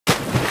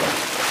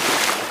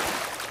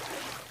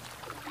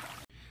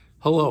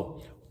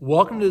Hello,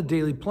 welcome to the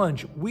Daily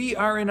Plunge. We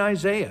are in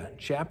Isaiah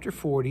chapter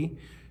 40,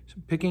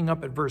 picking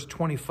up at verse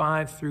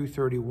 25 through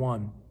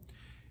 31.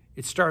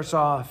 It starts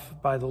off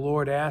by the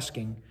Lord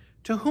asking,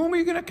 "To whom are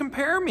you going to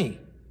compare me?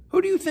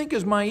 Who do you think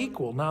is my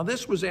equal?" Now,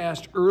 this was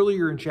asked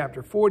earlier in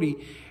chapter 40,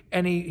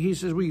 and he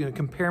says, "Well, you going to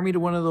compare me to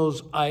one of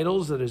those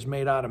idols that is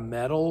made out of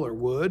metal or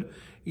wood,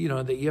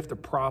 that you have to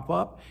prop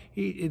up?"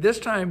 This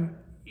time,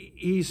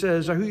 he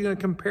says, "Who are you going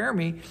to compare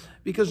me?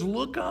 Because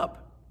look up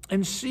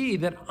and see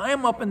that I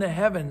am up in the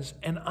heavens,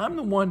 and I'm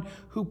the one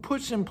who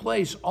puts in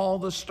place all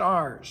the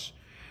stars.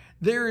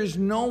 There is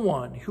no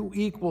one who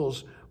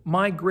equals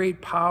my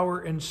great power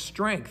and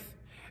strength.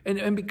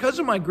 And because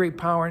of my great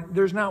power,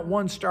 there's not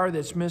one star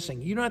that's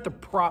missing. You don't have to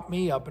prop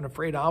me up and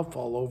afraid I'll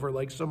fall over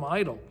like some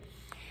idol."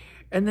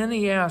 And then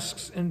he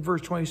asks in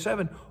verse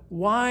 27,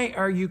 "Why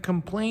are you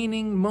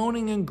complaining,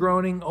 moaning and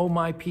groaning, O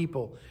my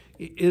people,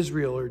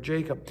 Israel or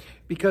Jacob?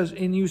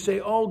 And you say,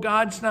 oh,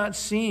 God's not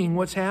seeing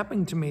what's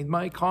happening to me.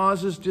 My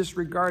cause is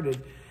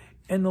disregarded."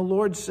 And the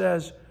Lord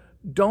says,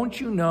 "Don't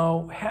you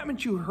know,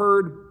 haven't you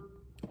heard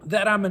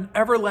that I'm an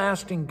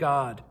everlasting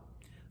God,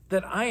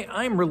 that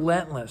I'm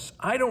relentless.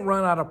 I don't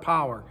run out of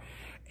power.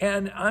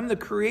 And I'm the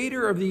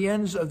creator of the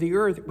ends of the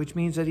earth," which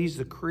means that he's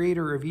the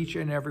creator of each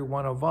and every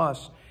one of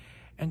us.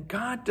 And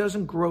God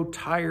doesn't grow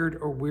tired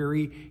or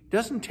weary,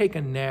 doesn't take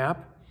a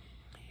nap.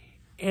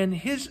 And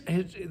this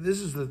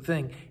is the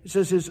thing. It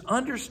says his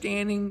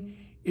understanding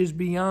is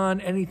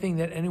beyond anything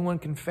that anyone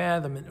can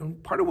fathom.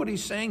 And part of what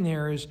he's saying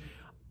there is,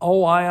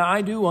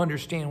 I do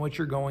understand what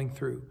you're going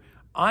through.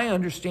 I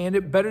understand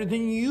it better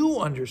than you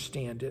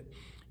understand it.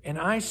 And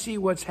I see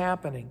what's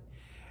happening.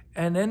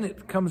 And then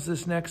it comes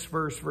this next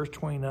verse, verse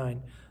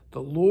 29.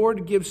 "The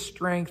Lord gives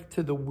strength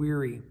to the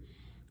weary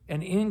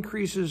and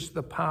increases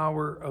the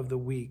power of the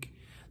weak.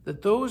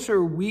 That those who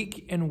are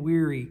weak and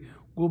weary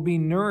will be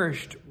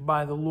nourished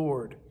by the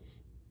Lord."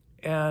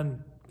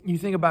 And you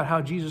think about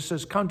how Jesus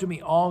says, "Come to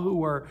me, all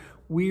who are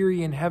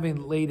weary and heavy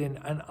laden,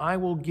 and I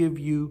will give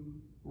you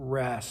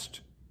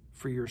rest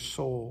for your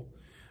soul."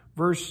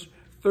 Verse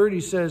 30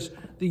 says,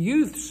 "The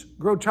youths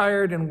grow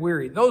tired and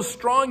weary. Those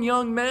strong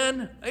young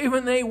men,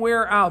 even they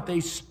wear out. They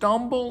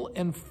stumble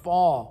and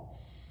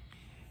fall."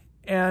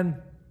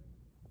 And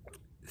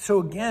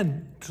so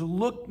again, to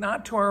look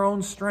not to our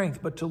own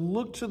strength, but to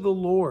look to the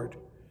Lord.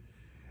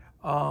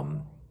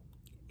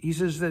 He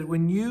says that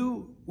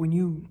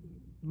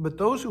but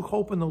those who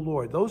hope in the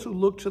Lord, those who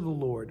look to the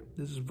Lord,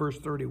 this is verse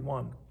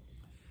 31,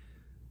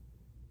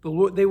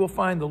 they will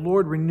find the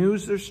Lord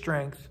renews their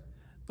strength.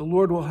 The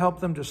Lord will help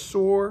them to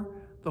soar.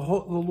 The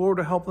Lord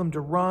will help them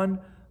to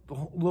run.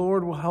 The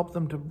Lord will help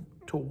them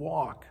to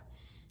walk.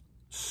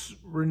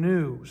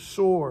 Renew,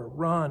 soar,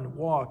 run,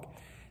 walk.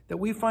 That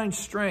we find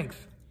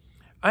strength.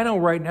 I know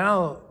right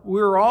now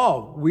we're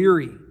all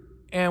weary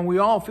and we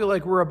all feel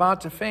like we're about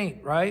to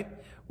faint, right?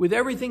 With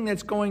everything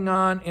that's going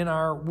on in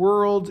our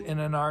world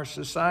and in our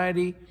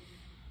society.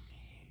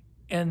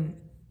 And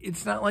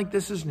it's not like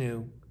this is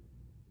new.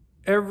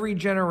 Every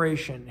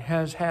generation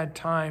has had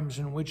times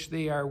in which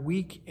they are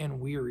weak and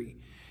weary.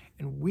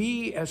 And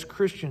we as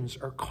Christians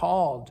are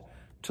called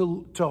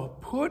to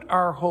put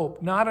our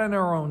hope not in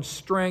our own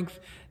strength,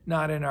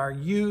 not in our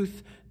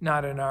youth,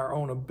 not in our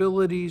own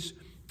abilities,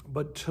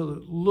 but to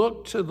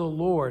look to the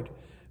Lord,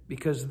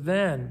 because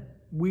then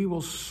we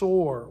will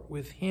soar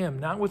with him,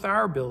 not with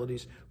our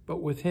abilities, but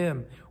with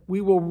him.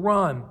 We will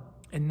run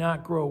and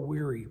not grow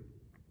weary.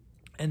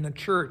 And the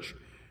church,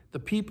 the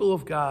people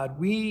of God,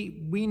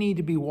 we need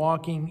to be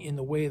walking in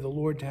the way of the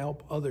Lord to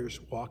help others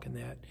walk in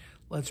that.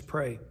 Let's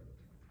pray.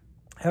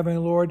 Heavenly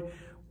Lord,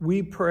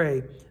 we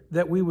pray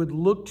that we would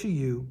look to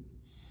you,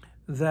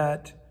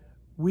 that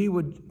we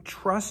would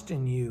trust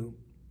in you,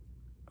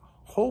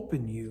 hope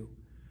in you,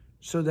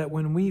 so that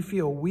when we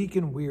feel weak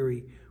and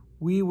weary,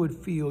 we would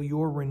feel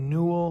your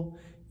renewal,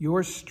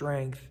 your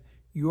strength,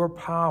 your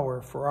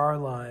power for our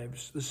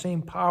lives, the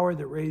same power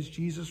that raised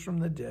Jesus from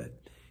the dead.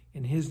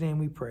 In his name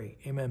we pray.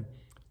 Amen.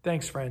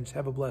 Thanks, friends.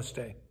 Have a blessed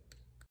day.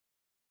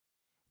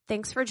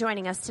 Thanks for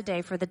joining us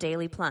today for the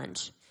Daily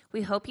Plunge.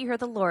 We hope you hear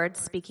the Lord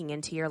speaking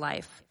into your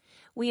life.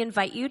 We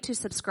invite you to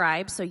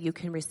subscribe so you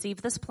can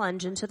receive this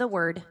plunge into the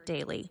Word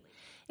daily.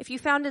 If you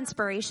found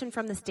inspiration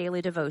from this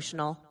daily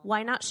devotional,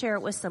 why not share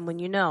it with someone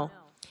you know?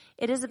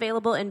 It is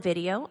available in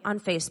video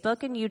on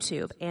Facebook and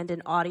YouTube and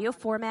in audio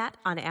format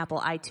on Apple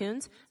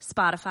iTunes,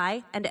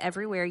 Spotify, and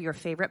everywhere your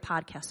favorite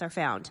podcasts are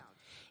found.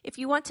 If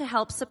you want to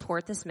help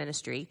support this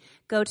ministry,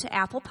 go to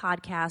Apple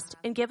Podcast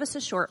and give us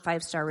a short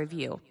 5-star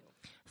review.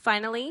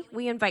 Finally,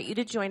 we invite you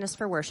to join us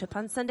for worship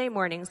on Sunday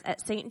mornings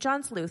at St.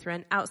 John's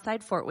Lutheran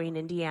outside Fort Wayne,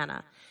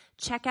 Indiana.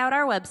 Check out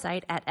our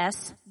website at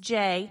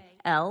sjlt.org.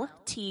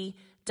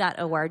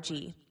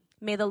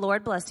 May the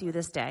Lord bless you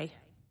this day.